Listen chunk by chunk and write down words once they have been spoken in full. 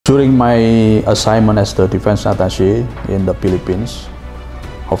During my assignment as the Defense Attaché in the Philippines,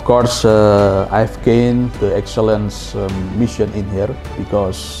 of course, I've gained the excellence mission in here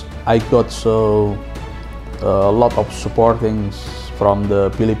because I got a lot of supporting from the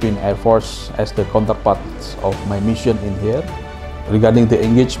Philippine Air Force as the counterpart of my mission in here regarding the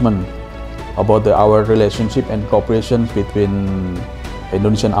engagement about our relationship and cooperation between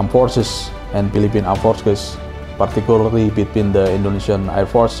Indonesian Armed Forces and Philippine Armed Forces, particularly between the Indonesian Air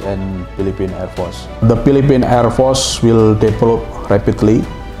Force and Philippine Air Force. The Philippine Air Force will develop rapidly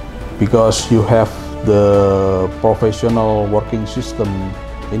because you have the professional working system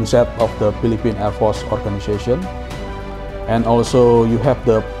inside of the Philippine Air Force organization, and also you have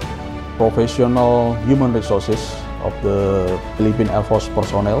the professional human resources of the Philippine Air Force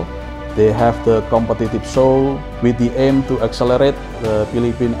personnel. They have the competitive soul with the aim to accelerate the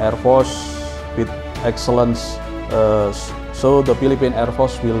Philippine Air Force with excellence, so the Philippine Air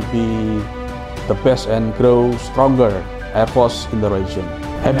Force will be the best and grow stronger Air Force in the region.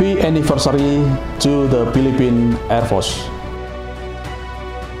 Happy anniversary to the Philippine Air Force.